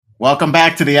Welcome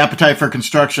back to the Appetite for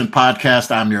Construction podcast.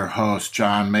 I'm your host,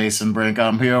 John Mason Brink.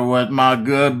 I'm here with my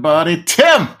good buddy,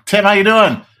 Tim. Tim, how you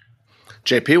doing?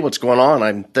 JP, what's going on?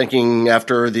 I'm thinking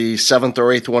after the 7th or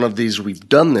 8th one of these we've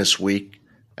done this week,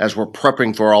 as we're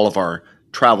prepping for all of our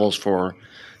travels for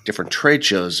different trade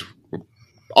shows, we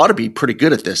ought to be pretty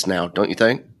good at this now, don't you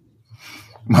think?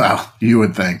 Well, you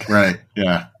would think, right?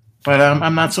 Yeah. But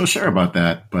I'm not so sure about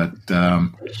that. But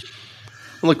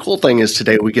well, the cool thing is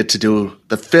today we get to do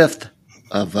the 5th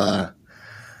of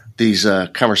these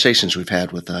conversations we've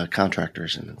had with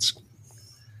contractors, and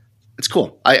it's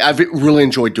cool. I've really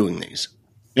enjoyed doing these.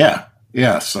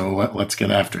 Yeah. So let's get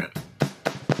after it.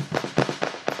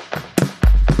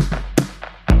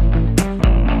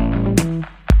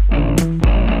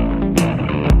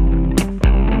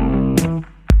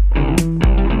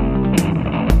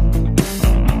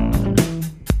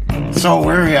 So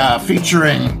we're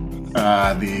featuring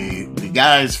the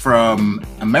guys from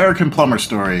American Plumber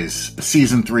Stories,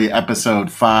 Season 3, Episode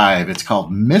 5. It's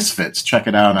called Misfits. Check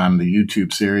it out on the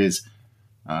YouTube series,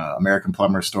 American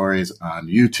Plumber Stories on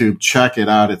YouTube. Check it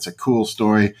out. It's a cool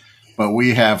story. But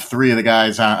we have 3 of the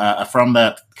guys from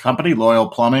that company, Loyal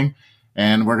Plumbing,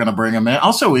 and we're going to bring them in.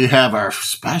 Also, we have our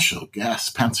special guest,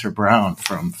 Spencer Brown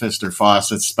from Pfister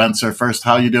Faucets. Spencer, first,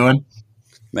 how you doing?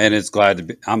 Man,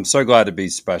 I'm so glad to be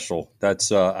special.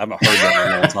 That's I haven't heard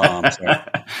that in a long time.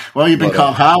 So. Well, you've been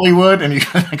called Hollywood, and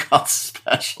you've been called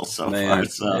special so far.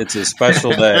 So. It's a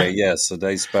special day. Yes, a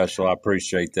day special. I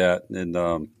appreciate that.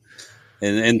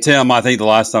 And Tim, I think the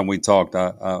last time we talked,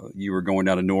 you were going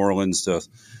down to New Orleans to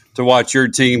watch your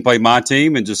team play my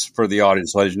team, and just for the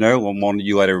audience, let you know, why don't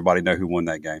you let everybody know who won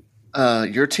that game?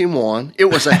 Your team won. It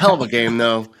was a hell of a game,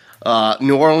 though.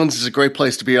 New Orleans is a great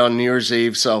place to be on New Year's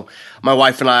Eve, so my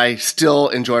wife and I still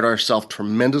enjoyed ourselves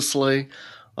tremendously.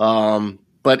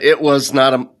 But it was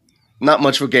not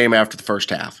much of a game after the first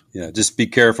half. Yeah, just be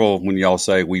careful when y'all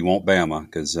say we want Bama,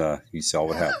 because you saw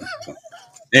what happened. So,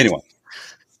 anyway,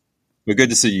 but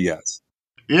good to see you guys.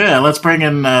 Yeah, let's bring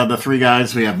in the 3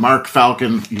 guys. We have Mark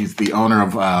Falcon. He's the owner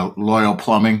of Loyal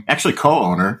Plumbing, actually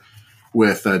co-owner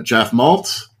with Jeff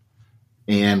Moltz.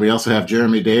 And we also have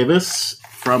Jeremy Davis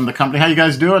from the company. How you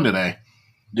guys doing today?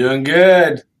 Doing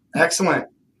good. Excellent.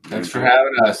 Thanks for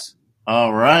having us.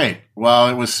 All right. Well,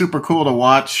 it was super cool to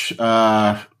watch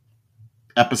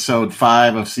episode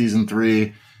 5 of season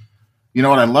 3. You know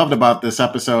what I loved about this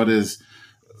episode is,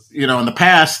 in the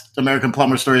past, American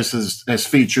Plumber Stories has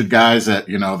featured guys that,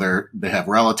 they have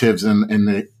relatives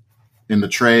in the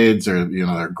trades, or,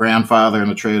 their grandfather in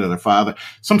the trade, or their father,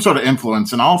 some sort of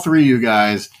influence. And all 3 of you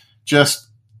guys just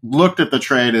looked at the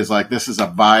trade as like, this is a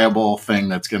viable thing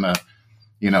that's going to,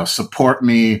 support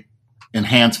me,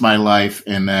 enhance my life,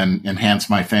 and then enhance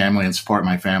my family and support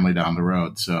my family down the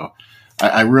road. So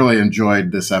I really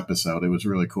enjoyed this episode. It was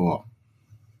really cool.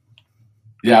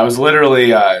 Yeah, it was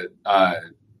literally an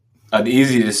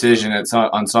easy decision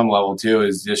on some level too,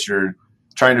 is just you're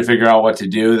trying to figure out what to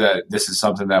do, that this is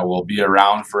something that will be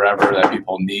around forever, that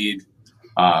people need.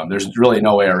 There's really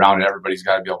no way around it. Everybody's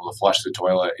got to be able to flush the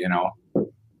toilet,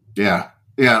 Yeah.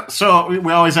 So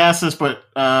we always ask this, but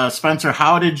Spencer,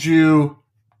 how did you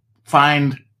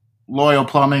find Loyal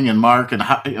Plumbing, and Mark, and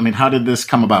how did this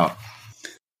come about?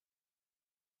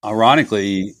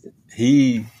 Ironically,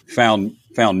 he found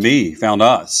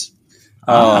us.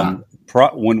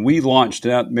 When we launched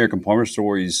out American Plumber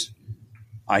Stories,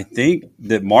 I think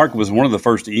that Mark was one of the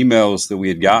first emails that we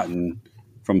had gotten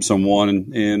from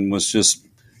someone, and was just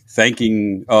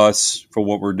thanking us for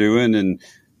what we're doing. And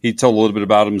he told a little bit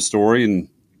about his story. And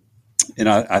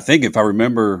I think, if I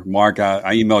remember, Mark,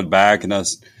 I emailed back, and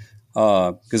us,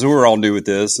 because we were all new at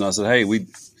this. And I said, hey,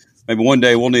 maybe one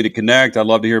day we'll need to connect. I'd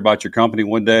love to hear about your company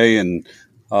one day. And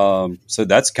so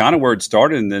that's kind of where it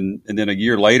started. And then a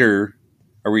year later,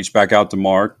 I reached back out to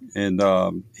Mark, and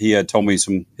he had told me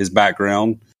his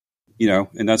background,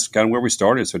 and that's kind of where we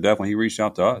started. So definitely he reached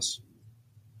out to us.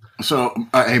 So,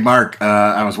 hey, Mark,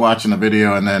 I was watching the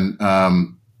video, and then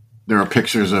there are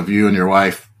pictures of you and your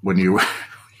wife when you were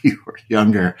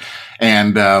younger.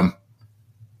 And on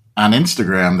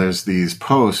Instagram, there's these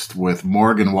posts with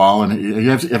Morgan Wallen.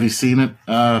 Have you seen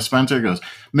it, Spencer? It goes,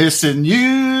 missing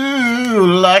you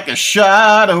like a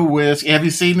shot of whiskey. Have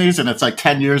you seen these? And it's like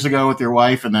 10 years ago with your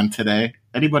wife, and then today.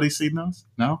 Anybody seen those?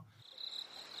 No?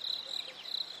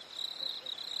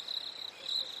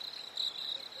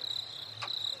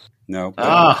 No.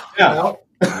 Yeah.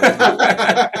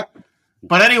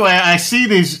 But anyway, I see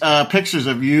these pictures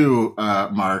of you,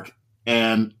 Mark,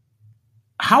 and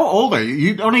how old are you?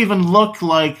 You don't even look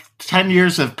like 10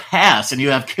 years have passed, and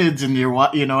you have kids, and you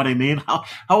know what I mean? How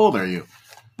old are you?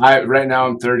 Right now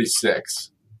I'm 36.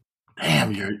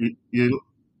 Damn, you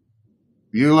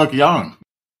look young.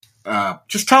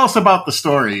 Just tell us about the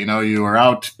story. You know, you were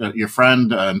out. Your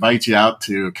friend invites you out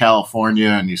to California,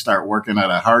 and you start working at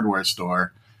a hardware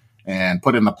store, and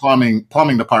put in the plumbing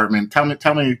department.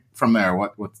 Tell me from there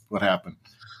what happened.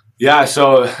 Yeah,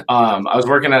 so I was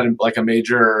working at a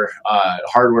major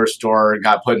hardware store,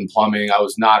 got put in plumbing. I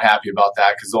was not happy about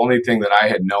that because the only thing that I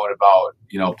had known about,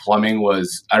 plumbing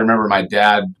was, I remember my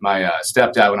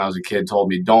stepdad when I was a kid told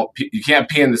me, you can't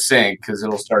pee in the sink because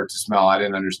it'll start to smell. I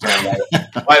didn't understand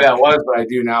why that was, but I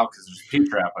do now because there's a pee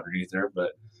trap underneath there.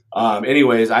 But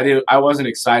anyways, I wasn't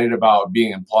excited about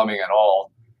being in plumbing at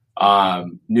all.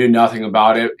 Knew nothing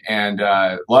about it, and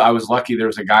I was lucky there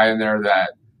was a guy in there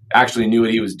that actually knew what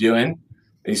he was doing.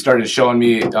 And he started showing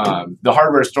me, the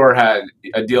hardware store had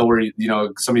a deal where,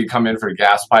 somebody come in for a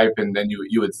gas pipe and then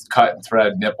you would cut and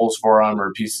thread nipples for them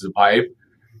or pieces of pipe.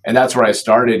 And that's where I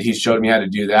started. He showed me how to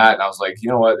do that. And I was like, you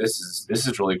know what, this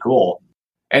is really cool.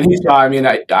 And he saw,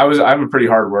 I'm a pretty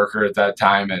hard worker at that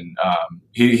time. And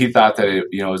he thought that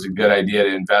it was a good idea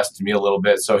to invest in me a little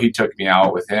bit. So he took me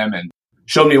out with him and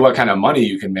showed me what kind of money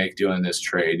you can make doing this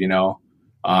trade,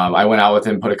 I went out with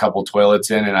him, put a couple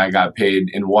toilets in, and I got paid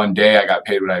in one day. I got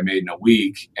paid what I made in a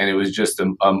week. And it was just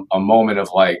a moment of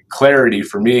like clarity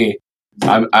for me.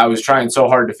 I was trying so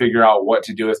hard to figure out what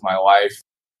to do with my life.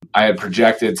 I had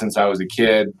projected since I was a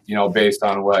kid, based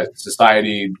on what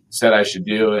society said I should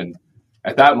do. And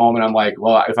at that moment, I'm like,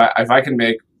 well, if I can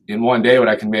make in one day what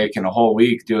I can make in a whole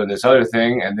week doing this other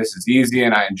thing, and this is easy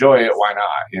and I enjoy it, why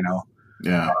not,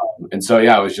 Yeah. And so, it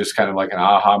was just kind of like an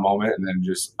aha moment. And then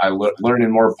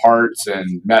learning more parts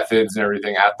and methods and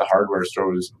everything at the hardware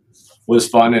store was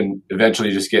fun. And eventually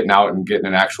just getting out and getting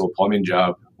an actual plumbing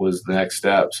job was the next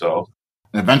step. So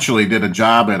eventually did a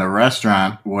job at a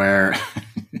restaurant where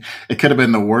it could have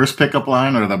been the worst pickup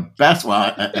line or the best.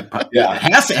 Well,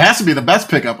 it has to be the best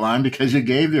pickup line because you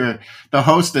gave the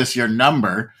hostess your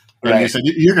number. And you said,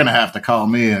 you're going to have to call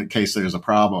me in case there's a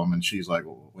problem. And she's like,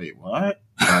 well, wait, what?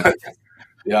 But,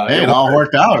 yeah, hey, it all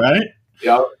worked out, right?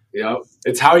 Yeah.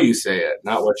 It's how you say it,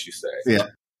 not what you say. Yeah.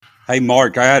 Hey,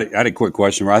 Mark, I had a quick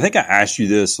question. I think I asked you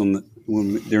this during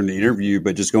the interview,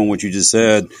 but just going what you just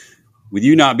said, with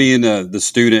you not being the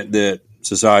student that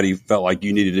society felt like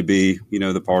you needed to be,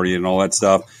 the party and all that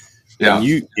stuff. Yeah.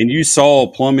 And you saw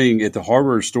plumbing at the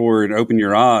hardware store and opened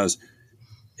your eyes.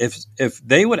 If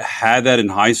they would have had that in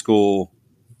high school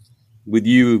with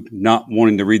you not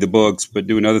wanting to read the books but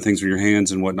doing other things with your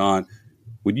hands and whatnot,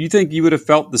 would you think you would have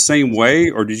felt the same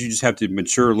way, or did you just have to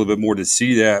mature a little bit more to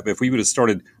see that? If we would have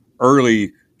started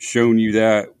early, shown you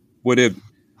that, would have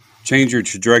changed your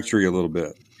trajectory a little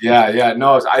bit? Yeah.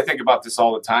 No, I think about this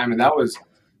all the time, and that was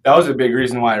a big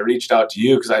reason why I reached out to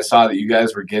you, because I saw that you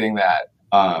guys were getting that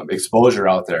exposure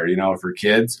out there, for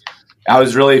kids. I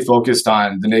was really focused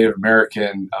on the Native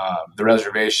American, the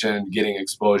reservation, getting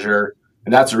exposure,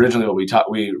 and that's originally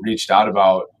what we reached out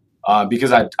about.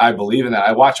 Because I believe in that.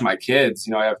 I watch my kids,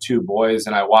 I have 2 boys,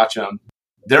 and I watch them.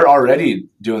 They're already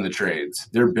doing the trades.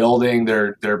 They're building,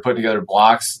 they're putting together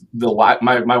blocks.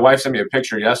 My wife sent me a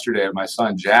picture yesterday of my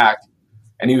son, Jack,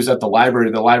 and he was at the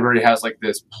library. The library has like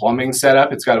this plumbing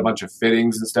setup. It's got a bunch of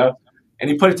fittings and stuff.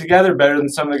 And he put it together better than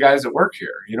some of the guys that work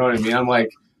here. You know what I mean? I'm like,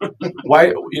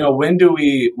 why, when do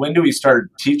we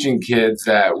start teaching kids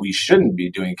that we shouldn't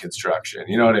be doing construction?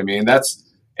 You know what I mean?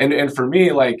 And for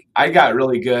me, like, I got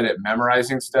really good at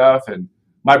memorizing stuff, and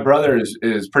my brother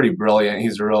is pretty brilliant.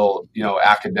 He's a real,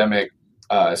 academic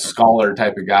scholar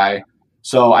type of guy.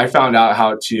 So I found out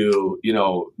how to,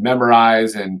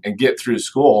 memorize and get through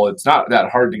school. It's not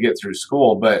that hard to get through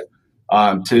school, but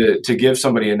to give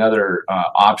somebody another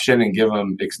option and give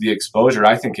them the exposure,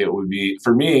 I think it would be,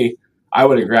 for me, I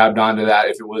would have grabbed onto that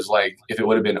if it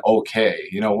would have been okay.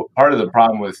 Part of the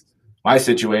problem with my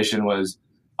situation was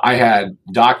I had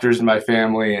doctors in my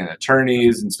family and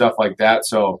attorneys and stuff like that.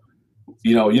 So,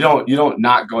 you don't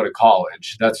not go to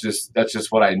college. That's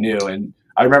just what I knew. And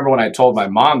I remember when I told my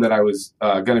mom that I was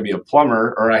going to be a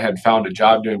plumber, or I had found a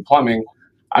job doing plumbing,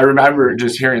 I remember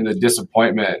just hearing the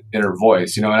disappointment in her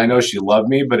voice, and I know she loved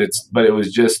me, but it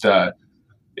was just,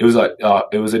 it was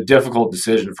a difficult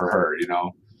decision for her,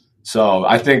 So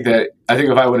I think if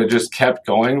I would have just kept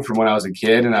going from when I was a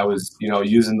kid, and I was,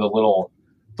 using the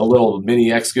little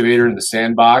mini excavator in the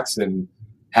sandbox and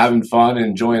having fun and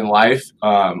enjoying life,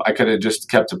 I could have just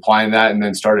kept applying that and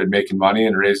then started making money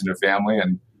and raising a family,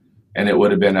 and it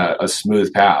would have been a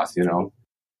smooth path,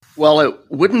 Well, it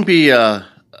wouldn't be a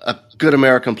good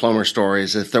American Plumber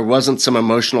Stories if there wasn't some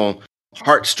emotional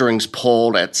heartstrings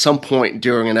pulled at some point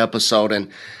during an episode.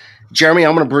 And Jeremy,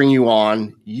 I'm going to bring you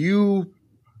on. You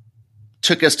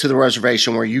took us to the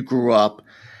reservation where you grew up,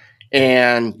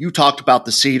 And you talked about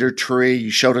the cedar tree.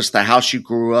 You showed us the house you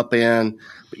grew up in,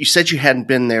 but you said you hadn't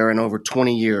been there in over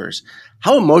 20 years.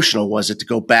 How emotional was it to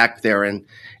go back there and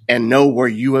know where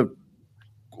you have,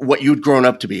 what you'd grown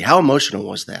up to be? How emotional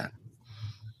was that?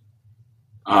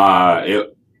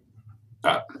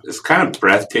 It's kind of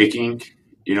breathtaking.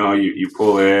 You know, you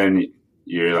pull in,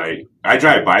 you're like, I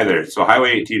drive by there. So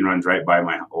Highway 18 runs right by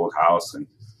my old house, and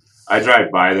I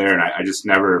drive by there, and I just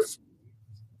never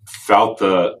felt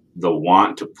the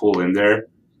want to pull in there.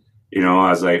 You know, I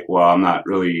was like, well, I'm not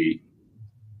really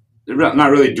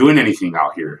doing anything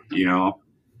out here, you know.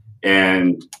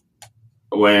 And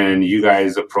when you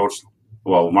guys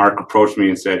Mark approached me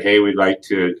and said, hey, we'd like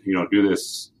to, you know, do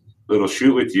this little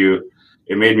shoot with you.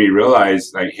 It made me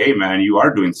realize, like, hey, man, you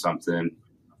are doing something,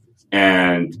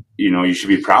 and, you know, you should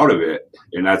be proud of it.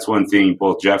 And that's one thing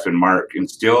both Jeff and Mark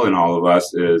instill in all of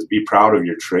us is be proud of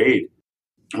your trade.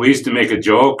 We used to make a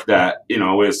joke that, you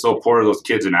know, we were so poor, those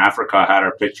kids in Africa had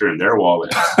our picture in their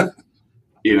wallets,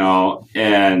 you know,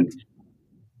 and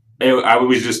I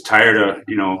was just tired of,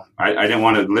 you know, I didn't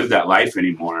want to live that life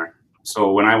anymore.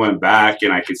 So when I went back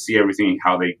and I could see everything,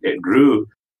 how it grew,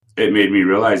 it made me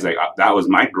realize, like, that was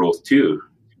my growth too.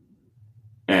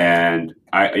 And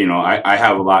I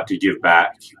have a lot to give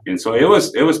back. And so it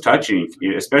was touching,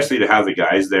 you know, especially to have the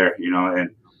guys there, you know, and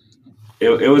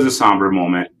it was a somber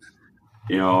moment,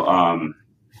 you know.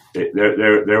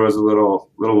 There was a little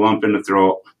lump in the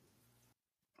throat.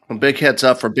 Well, big heads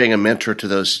up for being a mentor to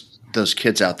those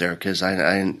kids out there, because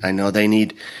I know they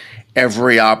need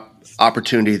every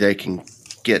opportunity they can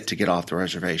get off the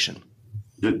reservation.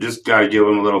 Just got to give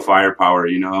them a little firepower,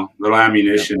 you know, a little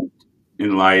ammunition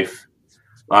in life.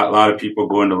 A lot of people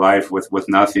go into life with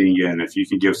nothing, and if you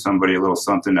can give somebody a little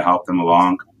something to help them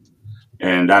along,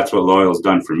 and that's what Loyal's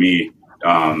done for me.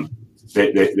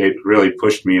 They really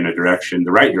pushed me in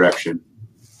the right direction,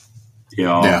 you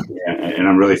know, and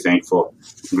I'm really thankful,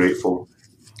 grateful.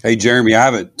 Hey, Jeremy, I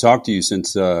haven't talked to you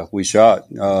since we shot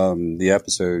the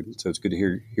episode, so it's good to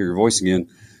hear your voice again.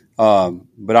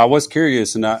 But I was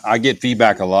curious, and I get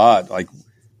feedback a lot, like,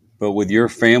 but with your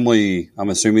family, I'm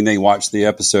assuming they watched the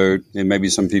episode, and maybe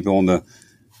some people on the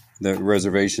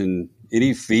reservation.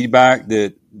 Any feedback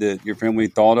that your family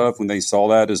thought of when they saw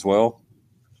that as well?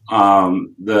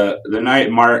 The night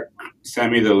Mark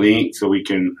sent me the link so we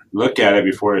can look at it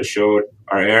before it showed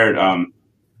or aired,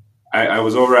 I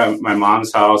was over at my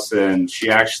mom's house, and she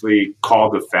actually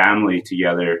called the family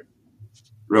together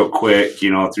real quick, you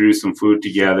know, threw some food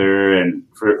together, and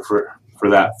for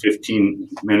that 15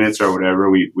 minutes or whatever,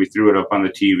 we threw it up on the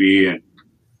TV, and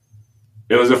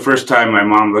it was the first time my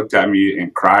mom looked at me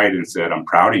and cried and said, I'm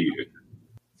proud of you.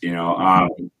 You know,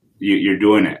 you're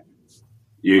doing it.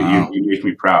 You make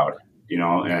me proud, you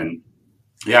know. And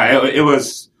yeah, it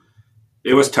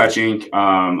was touching.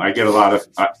 I get a lot of,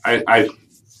 I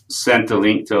sent the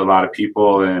link to a lot of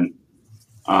people, and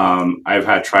I've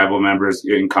had tribal members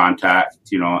get in contact,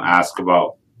 you know, ask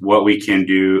about what we can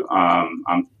do.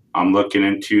 I'm looking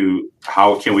into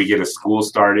how can we get a school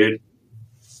started.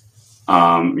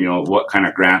 You know, what kind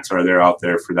of grants are there out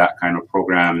there for that kind of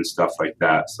program and stuff like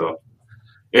that. So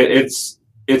it's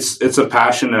a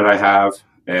passion that I have,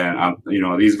 and you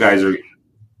know, these guys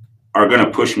are going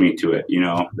to push me to it. You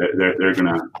know, they're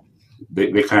going to,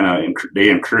 they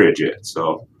encourage it.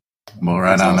 So. Well,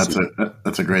 right on. Awesome.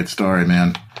 That's a great story,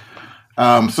 man.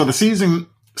 So the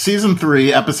season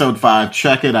 3, episode 5,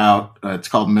 check it out. It's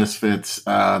called Misfits.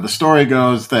 The story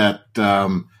goes that,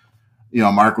 you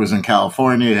know, Mark was in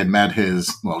California, had met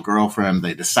his girlfriend.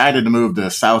 They decided to move to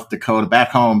South Dakota, back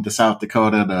home to South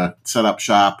Dakota to set up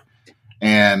shop.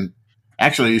 And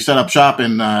actually, you set up shop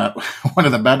in one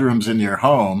of the bedrooms in your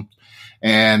home,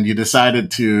 and you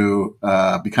decided to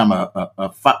become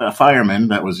a fireman.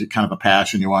 That was kind of a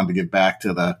passion. You wanted to give back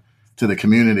to the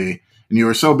community. And you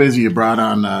were so busy, you brought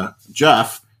on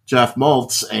Jeff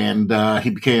Moltz, and he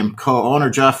became co-owner.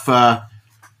 Jeff, how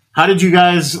did you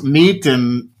guys meet?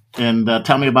 And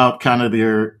tell me about kind of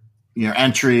your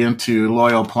entry into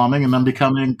Loyal Plumbing and then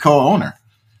becoming co-owner.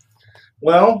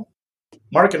 Well,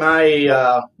 Mark and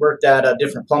I worked at a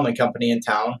different plumbing company in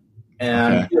town,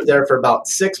 and we were there for about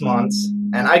 6 months.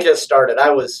 And I just started. I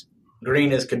was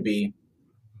green as could be.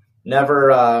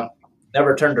 Never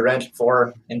turned a wrench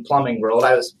before in plumbing world.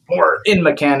 I was more in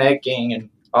mechanicking and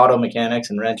auto mechanics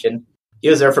and wrenching. He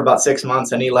was there for about 6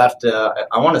 months, and he left.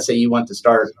 I want to say you went to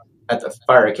start at the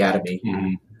fire academy.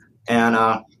 Mm-hmm. And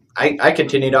I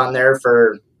continued on there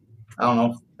for, I don't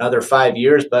know, another 5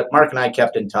 years. But Mark and I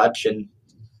kept in touch, and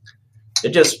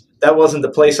that wasn't the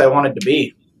place I wanted to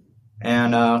be.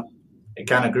 And it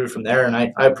kind of grew from there. And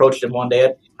I approached him one day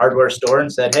at a hardware store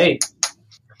and said, hey,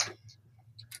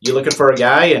 you looking for a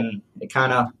guy, and it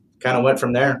kind of went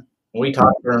from there. We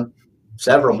talked for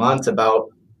several months about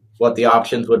what the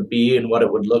options would be and what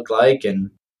it would look like.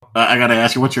 And I got to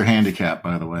ask you, what's your handicap,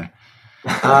 by the way?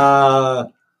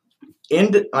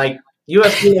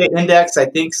 USDA index, I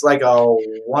think is like a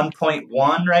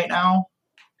 1.1 right now.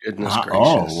 Goodness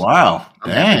gracious! Oh wow!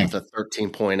 Dang, with a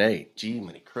 13.8. Gee,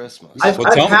 many Christmas. I've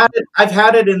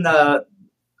had it in the.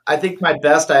 I think my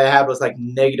best I had was like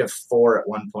 -4 at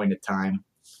one point in time.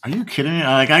 Are you kidding me?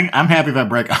 Like I'm happy if I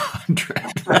break 100.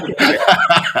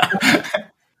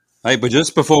 Hey, but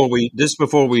just before we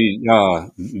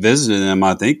visited them,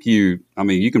 I think you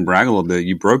can brag a little bit.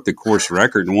 You broke the course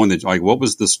record and one that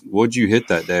what'd you hit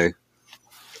that day?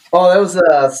 Oh, that was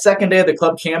the second day of the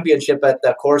club championship at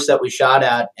the course that we shot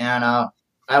at, and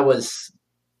I was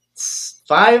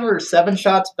 5 or 7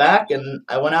 shots back, and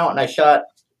I went out and I shot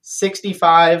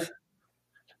 65,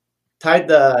 tied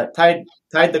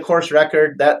the course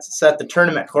record. That set the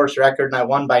tournament course record, and I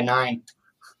won by 9.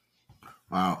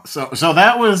 Wow. So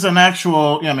that was an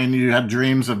actual, I mean, you had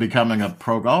dreams of becoming a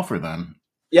pro golfer then.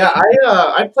 Yeah,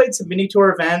 I played some mini tour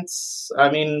events, I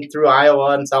mean, through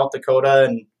Iowa and South Dakota,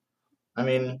 and I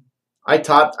mean, I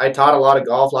taught a lot of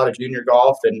golf, a lot of junior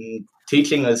golf, and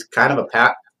teaching was kind of a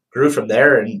path grew from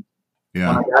there. And when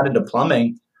I got into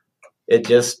plumbing,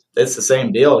 it's the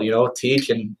same deal, teach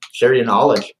and share your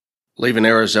knowledge. Leaving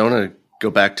Arizona, go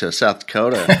back to South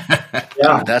Dakota.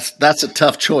 Yeah, that's a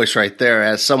tough choice right there.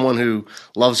 As someone who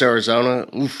loves Arizona,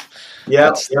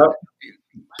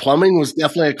 plumbing was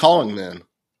definitely a calling then.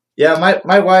 Yeah,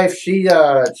 my wife, she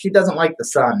doesn't like the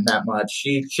sun that much.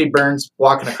 She burns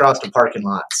walking across the parking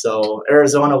lot. So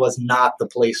Arizona was not the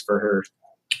place for her.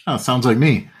 Oh, sounds like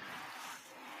me.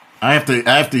 I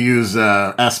have to use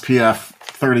SPF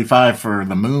 35 for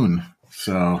the moon.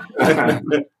 So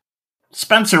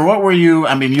Spencer, what were you?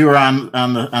 I mean, you were on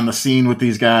the scene with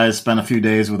these guys, spent a few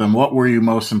days with them. What were you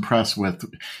most impressed with?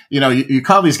 You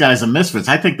call these guys the misfits.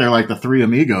 I think they're like the Three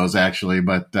Amigos, actually.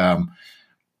 But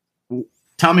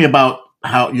tell me about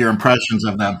how your impressions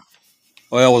of them.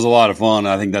 Well, it was a lot of fun.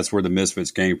 I think that's where the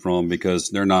misfits came from because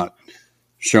they're not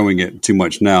showing it too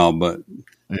much now. But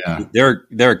yeah,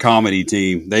 they're a comedy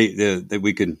team. They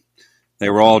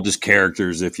were all just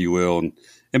characters, if you will.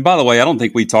 And by the way, I don't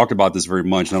think we talked about this very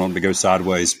much. I don't want to go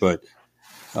sideways, but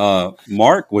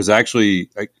Mark was actually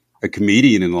a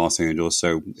comedian in Los Angeles.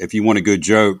 So if you want a good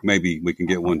joke, maybe we can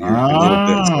get one here in a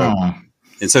little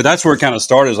bit. So that's where it kind of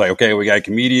started. It's like, okay, we got a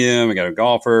comedian, we got a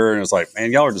golfer, and it's like,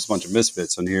 man, y'all are just a bunch of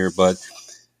misfits in here. But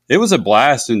it was a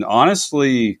blast. And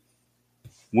honestly,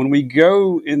 when we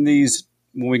go to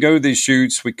these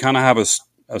shoots, we kind of have a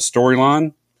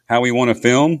storyline, how we want to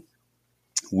film.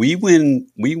 We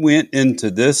went into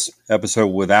this episode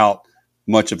without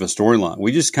much of a storyline.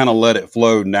 We just kind of let it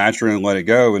flow naturally and let it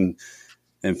go. And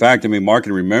in fact, I mean, Mark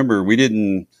can remember we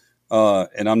didn't.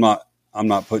 And I'm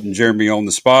not putting Jeremy on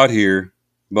the spot here,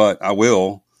 but I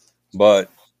will. But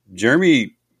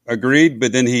Jeremy agreed,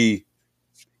 but then he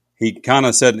kind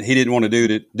of said he didn't want to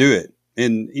do it,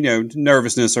 and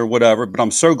nervousness or whatever. But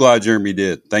I'm so glad Jeremy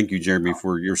did. Thank you, Jeremy,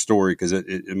 for your story because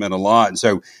it meant a lot. And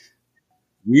so.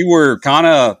 We were kind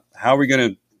of,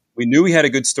 we knew we had a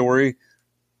good story,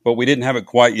 but we didn't have it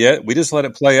quite yet. We just let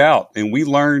it play out and we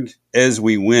learned as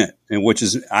we went, and which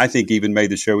is, I think, even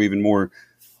made the show even more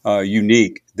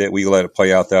unique that we let it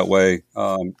play out that way.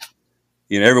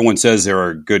 Everyone says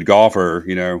they're a good golfer,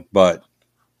 but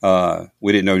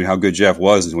we didn't know how good Jeff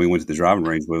was until we went to the driving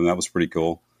range with him. That was pretty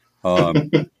cool.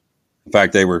 In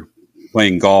fact, they were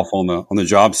playing golf on the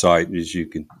job site, as you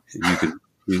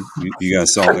you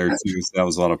guys saw there too. So that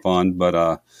was a lot of fun,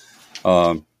 but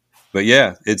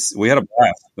yeah, we had a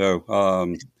blast.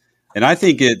 So, and I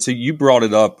think so you brought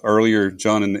it up earlier,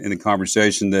 John, in the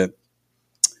conversation that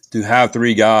to have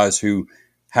 3 guys who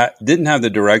didn't have the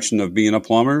direction of being a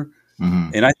plumber.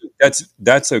 Mm-hmm. And I think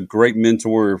that's a great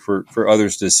mentor for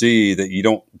others to see that you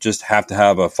don't just have to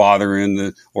have a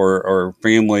father or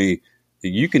family.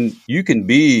 You can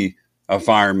be a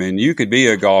fireman. You could be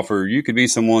a golfer. You could be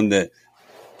someone that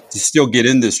to still get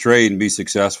in this trade and be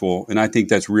successful. And I think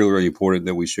that's really, really important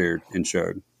that we shared and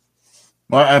showed.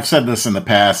 Well, I've said this in the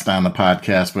past on the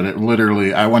podcast, but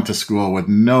I went to school with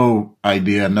no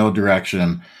idea, no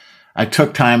direction. I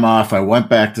took time off. I went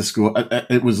back to school.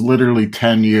 It was literally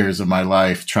 10 years of my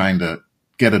life trying to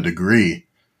get a degree.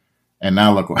 And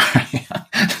now look where I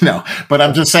am. No, but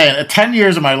I'm just saying 10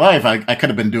 years of my life, I could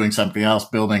have been doing something else,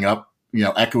 building up,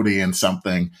 equity in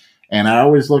something. And I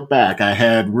always look back. I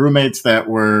had roommates that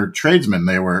were tradesmen.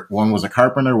 One was a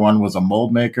carpenter, one was a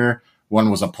mold maker,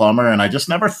 one was a plumber. And I just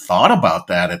never thought about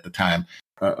that at the time.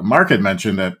 Mark had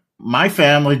mentioned that my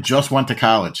family just went to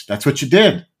college. That's what you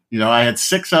did. I had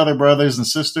 6 other brothers and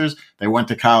sisters. They went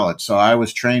to college. So I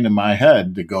was trained in my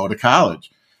head to go to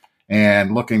college.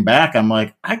 And looking back, I'm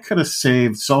like, I could have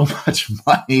saved so much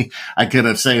money. I could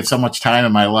have saved so much time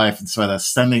in my life. And so that's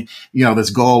sending, this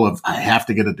goal of I have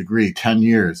to get a degree, 10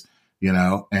 years,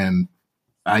 and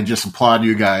I just applaud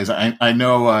you guys. I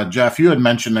know, Jeff, you had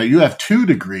mentioned that you have 2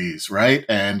 degrees, right?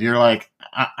 And you're like,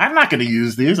 I'm not going to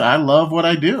use these. I love what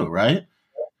I do, right?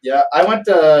 Yeah, I went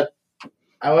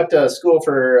to school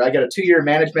I got a 2-year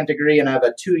management degree, and I have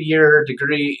a 2-year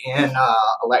degree in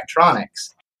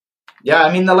electronics. Yeah,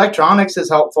 I mean, the electronics is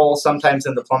helpful sometimes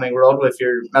in the plumbing world if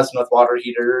you're messing with water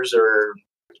heaters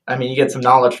you get some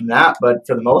knowledge from that. But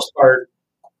for the most part,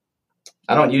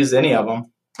 I don't use any of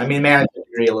them. I mean, management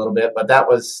degree a little bit, but that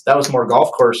was more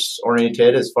golf course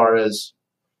oriented as far as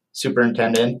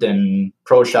superintendent and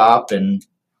pro shop, and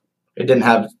it didn't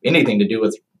have anything to do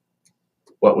with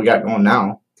what we got going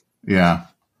now. Yeah.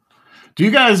 Do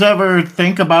you guys ever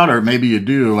think about, or maybe you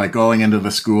do, like going into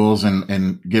the schools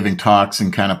and giving talks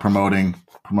and kind of promoting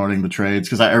the trades?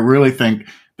 Because I really think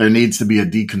there needs to be a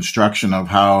deconstruction of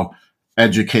how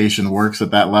education works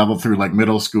at that level through like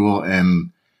middle school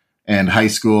and high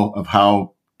school, of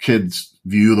how kids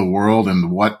view the world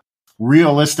and what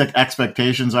realistic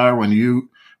expectations are when you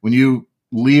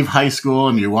leave high school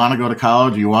and you want to go to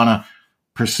college, you want to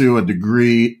pursue a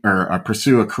degree or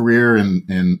pursue a career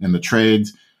in the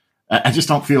trades. I just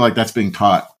don't feel like that's being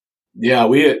taught. Yeah,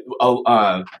 we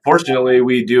fortunately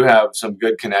we do have some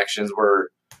good connections. We're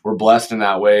blessed in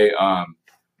that way.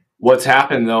 What's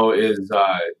happened though is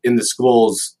in the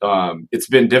schools, it's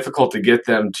been difficult to get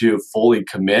them to fully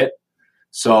commit.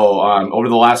 So over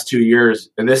the last 2 years,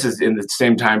 and this is in the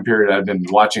same time period, I've been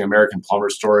watching American Plumber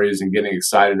Stories and getting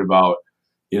excited about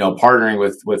partnering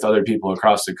with other people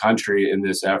across the country in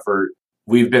this effort.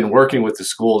 We've been working with the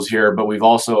schools here, but we've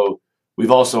also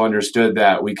understood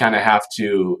that we kind of have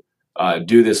to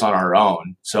do this on our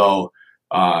own. So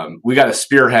we got to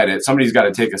spearhead it. Somebody's got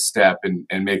to take a step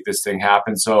and make this thing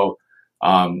happen. So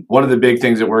one of the big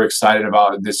things that we're excited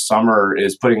about this summer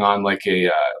is putting on like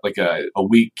a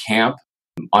week camp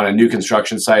on a new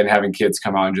construction site and having kids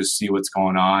come out and just see what's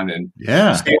going on and see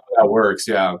how that works.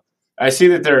 Yeah, I see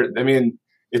that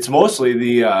it's mostly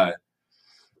the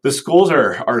schools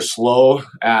are slow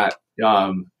at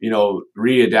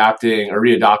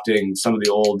readapting some of the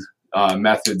old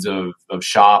methods of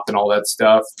shop and all that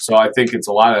stuff. So I think it's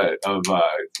a lot of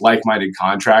like-minded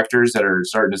contractors that are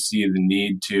starting to see the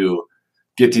need to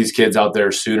get these kids out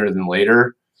there sooner than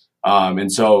later.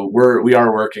 And so we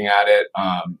are working at it.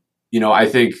 I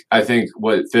think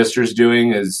what Pfister's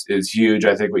doing is huge.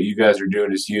 I think what you guys are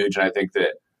doing is huge. And I think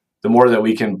that the more that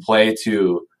we can play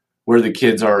to where the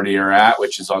kids already are at,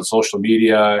 which is on social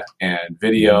media and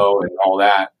video and all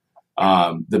that,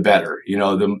 the better.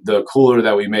 The cooler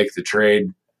that we make the trade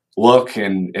look,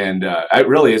 and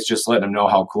it's just letting them know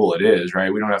how cool it is,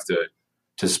 right? We don't have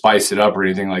to spice it up or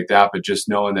anything like that, but just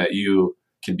knowing that you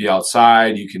can be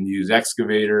outside, you can use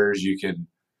excavators, you can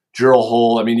drill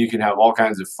hole. I mean, you can have all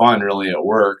kinds of fun really at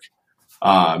work,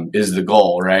 is the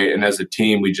goal, right? And as a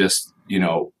team, we just,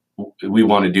 we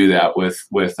want to do that with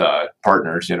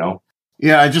partners,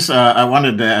 Yeah, I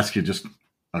wanted to ask you, just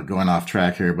going off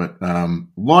track here, but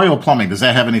Loyal Plumbing, does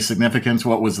that have any significance?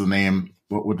 What was the name?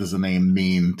 What does the name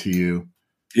mean to you?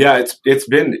 Yeah, it's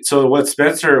been, so when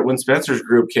Spencer's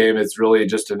group came, it's really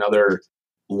just another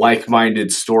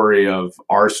like-minded story of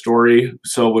our story.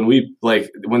 So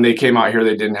when they came out here,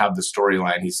 they didn't have the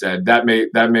storyline. He said that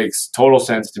makes total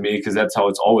sense to me because that's how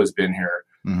it's always been here.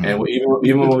 Mm-hmm. And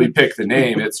even when we pick the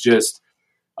name, it's just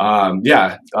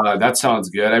that sounds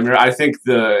good. I mean, I think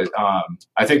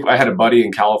I had a buddy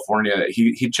in California that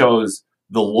he chose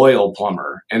the Loyal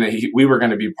Plumber, and we were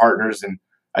going to be partners. And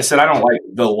I said, I don't like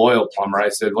the Loyal Plumber. I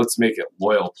said, let's make it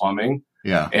Loyal Plumbing.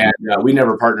 Yeah. And we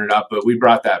never partnered up, but we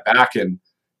brought that back. And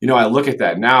I look at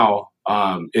that now.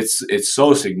 It's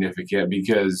so significant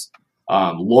because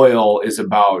Loyal is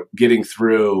about getting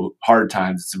through hard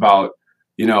times. It's about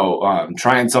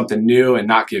trying something new and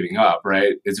not giving up,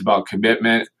 right? It's about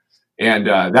commitment. And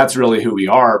that's really who we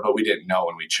are, but we didn't know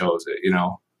when we chose it,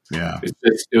 Yeah.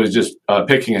 It was just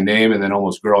picking a name and then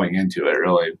almost growing into it,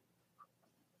 really.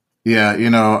 Yeah,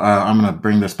 I'm going to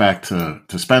bring this back to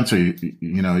Spencer.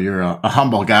 You're a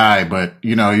humble guy, but,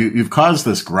 you've caused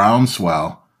this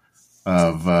groundswell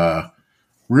of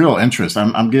real interest.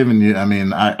 I'm giving you,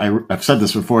 I've said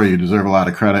this before, you deserve a lot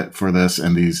of credit for this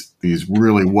and these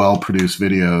really well-produced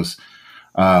videos.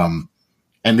 And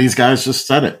these guys just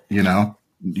said it,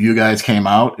 you guys came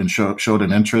out and showed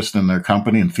an interest in their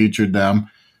company and featured them.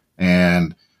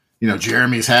 And,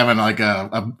 Jeremy's having like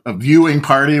a viewing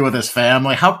party with his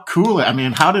family. How cool. I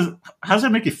mean, how does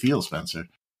that make you feel, Spencer?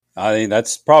 I think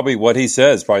that's probably what he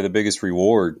says, probably the biggest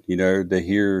reward, to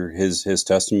hear his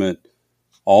testament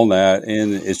on that.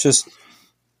 And it just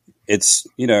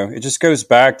goes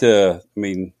back to, I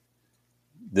mean,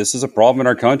 this is a problem in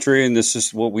our country, and this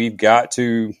is what we got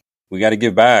to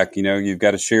give back. You've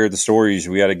got to share the stories.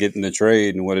 We got to get in the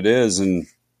trade and what it is. And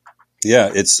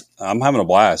yeah, I'm having a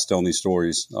blast telling these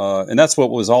stories. And that's what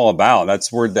it was all about.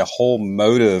 That's where the whole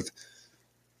motive,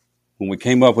 when we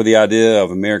came up with the idea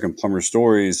of American Plumber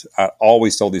Stories, I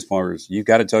always told these plumbers, you've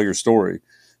got to tell your story.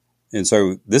 And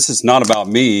so this is not about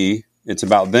me. It's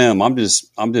about them. I'm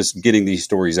just getting these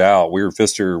stories out. We're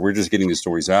Pfister. We're just getting these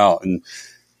stories out. And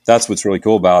that's what's really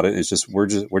cool about it. It's just, we're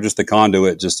just the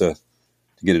conduit just to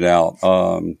get it out.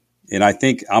 And I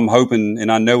think I'm hoping,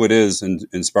 and I know it is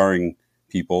inspiring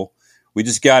people. We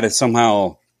just got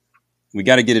to we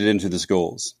got to get it into the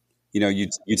schools. You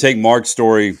take Mark's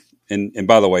story, and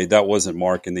by the way, that wasn't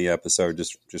Mark in the episode,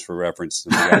 just for reference.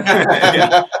 We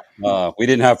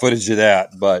didn't have footage of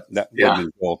that, but that would have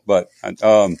been cool. But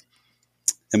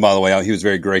and by the way, he was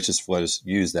very gracious to let us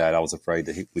use that. I was afraid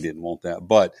that we didn't want that.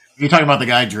 But you're talking about the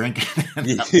guy drinking.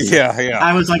 Yeah.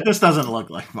 I was like, this doesn't look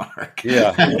like Mark.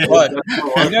 Yeah, but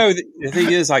the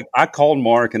thing is, like, I called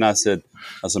Mark and I said,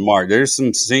 Mark, there's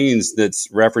some scenes that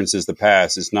references the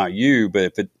past. It's not you,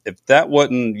 but if that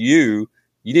wasn't you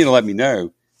need to let me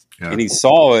know. Yeah. And he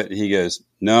saw it. And he goes,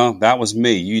 no, that was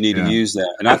me. You need to use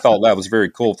that. And I thought that was very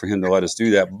cool for him to let us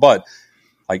do that. But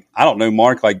like, I don't know,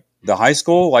 Mark, like, the high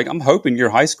school, like, I'm hoping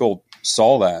your high school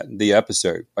saw that, the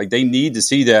episode. Like, they need to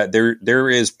see that. There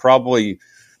is probably,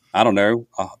 I don't know,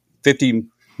 50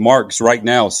 Marks right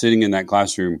now sitting in that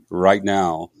classroom right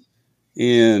now,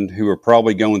 and who are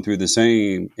probably going through the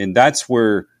same. And that's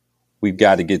where we've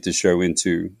got to get the show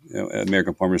into,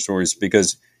 American Plumber Stories,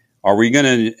 because are we going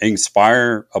to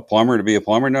inspire a plumber to be a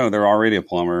plumber? No, they're already a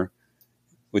plumber.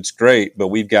 Which is great, but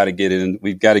we've got to get it in.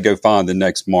 We've got to go find the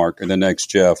next Mark or the next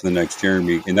Jeff, and the next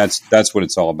Jeremy, and that's what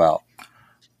it's all about.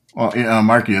 Well,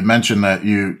 Mark, you had mentioned that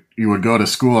you would go to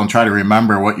school and try to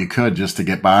remember what you could just to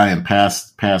get by and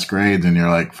pass grades, and you're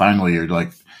like, finally, you're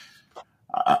like,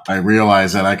 I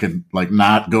realized that I could like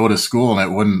not go to school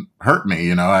and it wouldn't hurt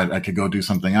me. I could go do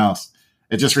something else.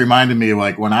 It just reminded me,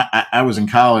 like, when I was in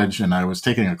college and I was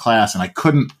taking a class and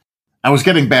I was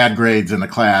getting bad grades in the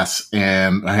class,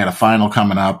 and I had a final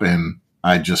coming up, and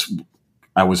I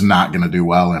was not going to do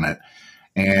well in it.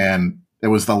 And it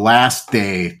was the last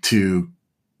day to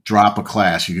drop a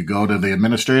class. You could go to the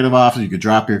administrative office, you could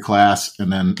drop your class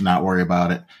and then not worry about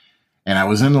it. And I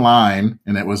was in line,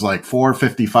 and it was like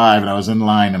 4:55, and I was in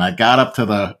line, and I got up to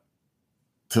the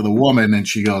woman, and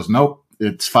she goes, nope,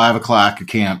 it's 5 o'clock. You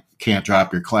can't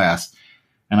drop your class.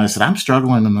 And I said, I'm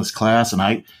struggling in this class, and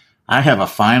I have a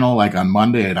final like on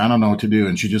Monday, and I don't know what to do.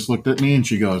 And she just looked at me and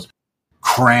she goes,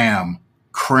 cram,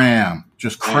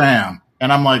 just cram.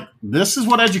 And I'm like, this is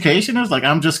what education is? Like,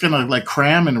 I'm just going to like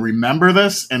cram and remember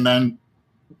this. And then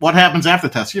what happens after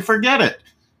the test? You forget it.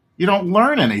 You don't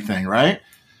learn anything, right?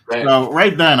 So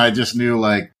right then I just knew,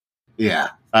 like,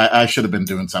 I should have been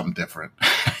doing something different.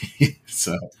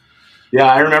 So. Yeah,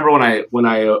 I remember when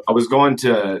I was going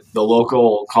to the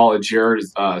local college here,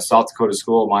 South Dakota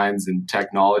School of Mines and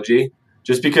Technology,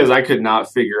 just because I could not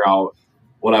figure out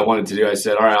what I wanted to do. I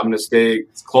said, all right, I'm going to stay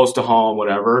close to home,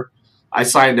 whatever. I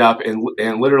signed up, and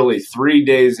literally 3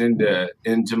 days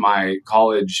into my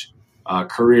college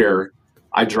career,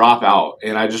 I drop out.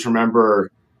 And I just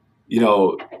remember,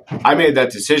 I made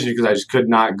that decision because I just could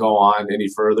not go on any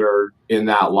further in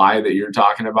that lie that you're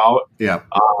talking about. Yeah.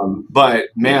 But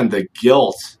man, the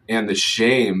guilt and the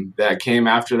shame that came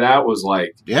after that was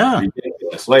like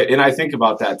ridiculous. Like, and I think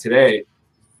about that today.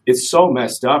 It's so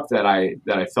messed up that I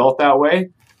felt that way.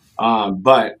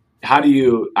 But I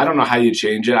don't know how you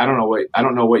change it. I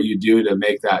don't know what you do to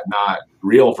make that not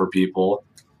real for people.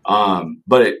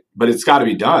 But it's got to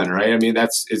be done, right? I mean,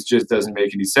 it just doesn't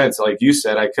make any sense. Like you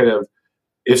said, I could have,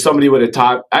 if somebody would have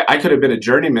taught, I could have been a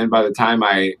journeyman by the time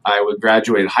I would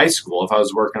graduate high school. If I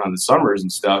was working on the summers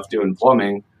and stuff, doing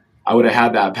plumbing, I would have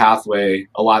had that pathway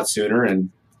a lot sooner,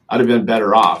 and I'd have been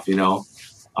better off,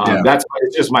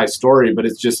 it's just my story, but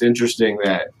it's just interesting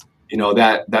that,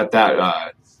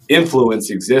 that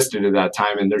influence existed at that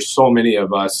time. And there's so many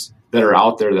of us that are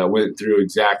out there that went through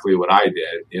exactly what I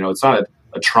did. It's not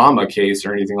a trauma case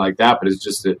or anything like that, but it's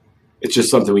just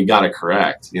something we got to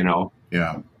correct, Yeah.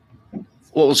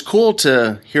 Well, it was cool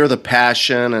to hear the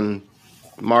passion, and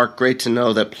Mark, great to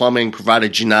know that plumbing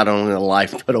provided you not only a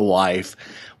life but a wife.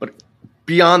 But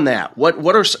beyond that,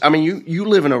 what are, I mean, you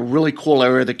live in a really cool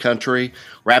area of the country,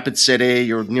 Rapid City,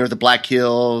 you're near the Black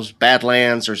Hills,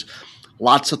 Badlands, there's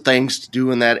lots of things to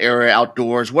do in that area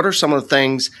outdoors. What are some of the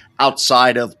things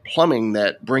outside of plumbing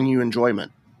that bring you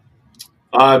enjoyment?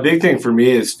 Big thing for me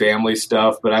is family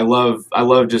stuff, but I love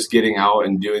just getting out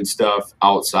and doing stuff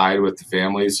outside with the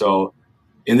family. So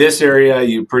in this area,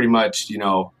 you pretty much,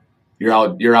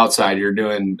 you're outside, you're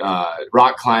doing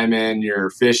rock climbing, you're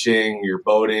fishing, you're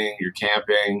boating, you're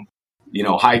camping,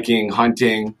 hiking,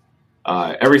 hunting,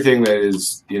 everything that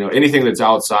is, anything that's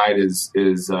outside is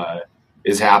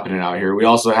happening out here. We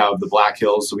also have the Black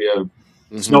Hills, so we have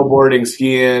snowboarding,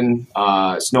 skiing,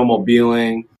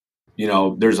 snowmobiling.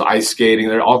 There's ice skating.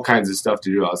 There are all kinds of stuff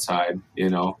to do outside.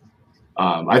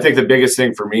 I think the biggest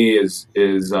thing for me is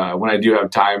when I do have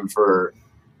time for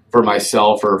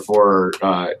myself or for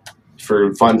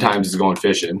fun times is going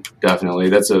fishing. Definitely,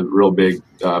 that's a real big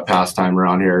pastime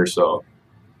around here. So,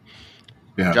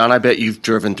 yeah, John, I bet you've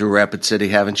driven through Rapid City,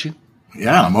 haven't you?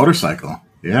 Yeah, on a motorcycle.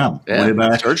 Yeah, way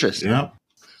back. Sturgis. Yeah.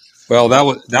 Well, that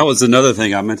was another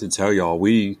thing I meant to tell y'all.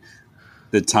 The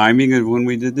timing of when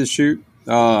we did this shoot.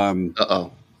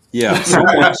 Yeah,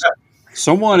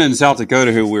 someone in South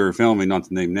Dakota who we were filming, not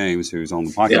to name names, who's on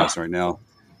the podcast right now,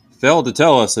 failed to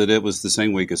tell us that it was the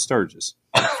same week as Sturgis.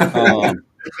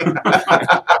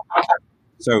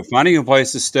 So finding a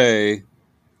place to stay,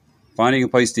 finding a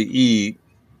place to eat,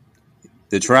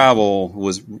 the travel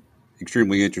was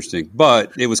extremely interesting,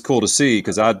 but it was cool to see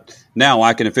because now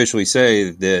I can officially say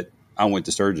that I went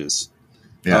to Sturgis.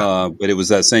 Yeah. But it was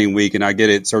that same week, and I get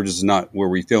it. Sturgis is not where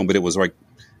we filmed, but it was like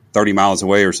 30 miles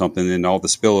away or something, and all the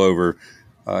spillover.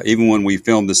 Even when we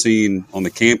filmed the scene on the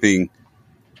camping,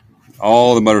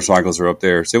 all the motorcycles are up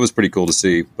there. So it was pretty cool to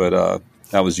see, but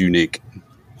that was unique.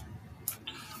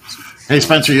 Hey,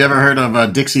 Spencer, you ever heard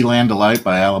of Dixieland Delight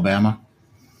by Alabama?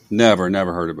 Never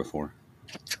heard it before.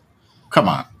 Come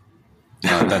on.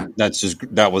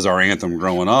 That was our anthem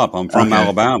growing up. I'm from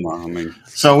Alabama. I mean,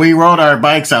 so we rode our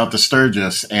bikes out to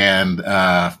Sturgis, and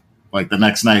like the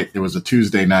next night, it was a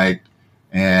Tuesday night,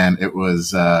 and it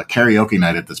was karaoke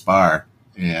night at this bar.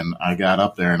 And I got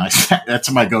up there, and that's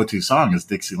my go-to song is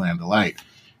Dixieland Delight.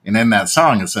 And in that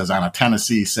song, it says on a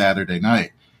Tennessee Saturday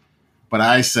night. But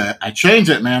I changed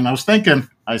it, man. I was thinking,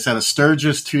 I said a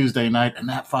Sturgis Tuesday night, and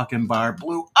that fucking bar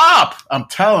blew up. I'm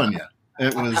telling you.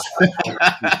 It was,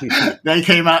 they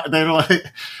came out, they were like,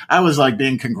 I was like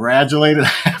being congratulated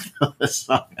after this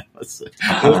song.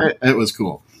 It was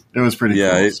cool. It was pretty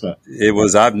cool. It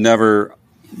was, I've never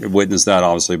witnessed that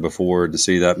obviously before, to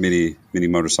see that many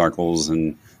motorcycles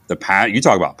and you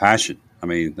talk about passion. I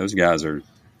mean, those guys are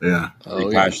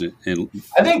passionate. And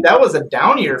I think that was a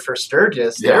down year for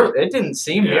Sturgis. Yeah. It didn't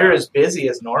seem near as busy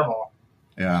as normal.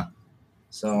 Yeah.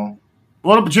 So.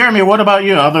 Well, Jeremy, what about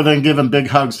you? Other than giving big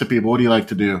hugs to people, what do you like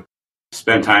to do?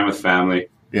 Spend time with family.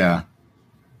 Yeah.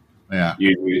 Yeah.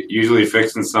 Usually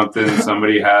fixing something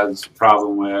somebody has a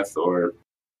problem with, or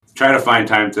try to find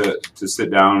time to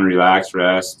sit down, relax,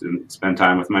 rest, and spend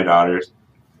time with my daughters.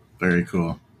 Very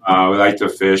cool. We like to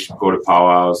fish, go to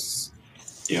powwows,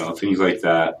 things like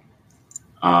that.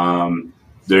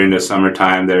 During the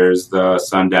summertime, there's the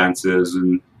sun dances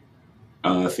and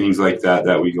things like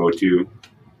that we go to.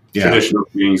 Yeah. Traditional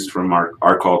things from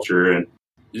our culture, and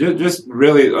just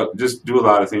really just do a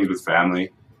lot of things with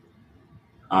family.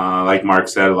 Like Mark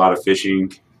said, a lot of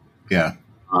fishing. Yeah.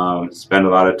 Spend a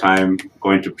lot of time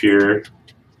going to pier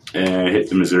and hit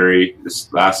the Missouri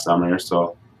this last summer.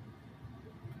 So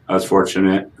I was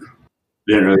fortunate.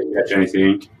 Didn't really catch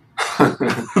anything.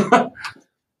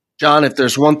 John, if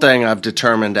there's one thing I've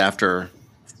determined after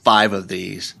 5 of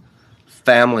these,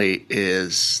 family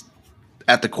is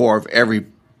at the core of every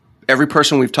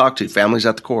person we've talked to. Family's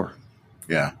at the core.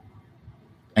 Yeah.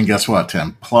 And guess what,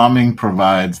 Tim? Plumbing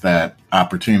provides that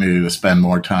opportunity to spend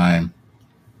more time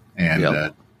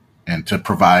and to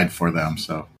provide for them.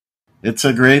 So it's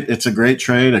a great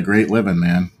trade, a great living,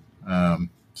 man.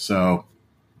 So,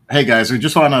 hey guys, we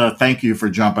just want to thank you for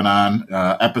jumping on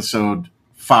episode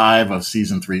 5 of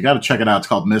season 3. You got to check it out. It's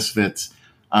called Misfits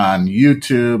on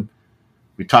YouTube.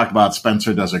 We talked about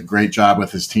Spencer does a great job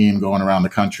with his team going around the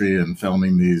country and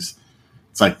filming these.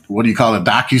 It's like, what do you call it?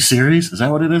 Docu-series? Is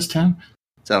that what it is, Tim?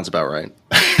 Sounds about right.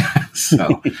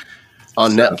 So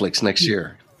on Netflix next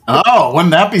year. Oh,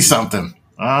 wouldn't that be something?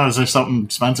 Oh, is there something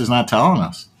Spencer's not telling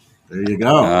us? There you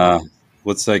go.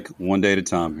 Let's take one day at a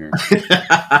time here.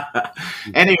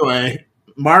 Anyway,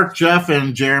 Mark, Jeff,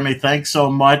 and Jeremy, thanks so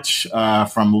much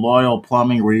from Loyal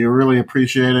Plumbing. We really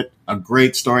appreciate it. A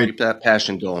great story. Keep that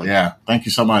passion going. Yeah. Thank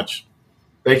you so much.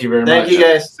 Thank you very much. Thank you,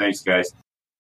 guys. Thanks, guys.